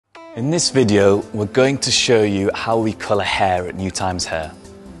In this video, we're going to show you how we colour hair at newtimeshair.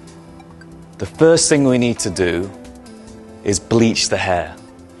 The first thing we need to do is bleach the hair.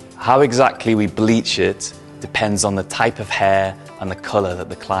 How exactly we bleach it depends on the type of hair and the colour that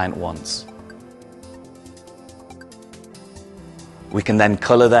the client wants. We can then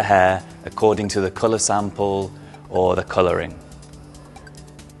colour the hair according to the colour sample or the colouring.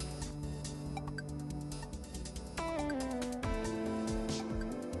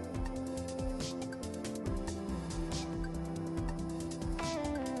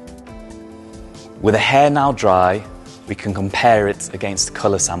 With the hair now dry, we can compare it against the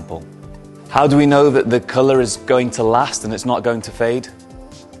colour sample. How do we know that the colour is going to last and it's not going to fade?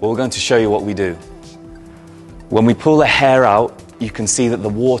 Well, we're going to show you what we do. When we pull the hair out, you can see that the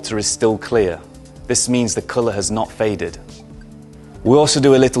water is still clear. This means the colour has not faded. We also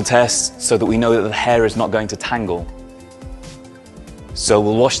do a little test so that we know that the hair is not going to tangle. So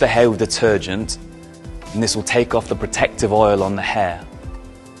we'll wash the hair with detergent, and this will take off the protective oil on the hair.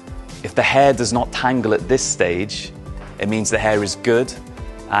 If the hair does not tangle at this stage, it means the hair is good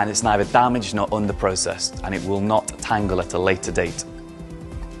and it's neither damaged nor under-processed, and it will not tangle at a later date.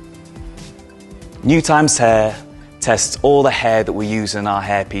 newtimeshair tests all the hair that we use in our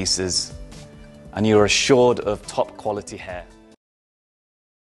hair pieces, and you're assured of top quality hair.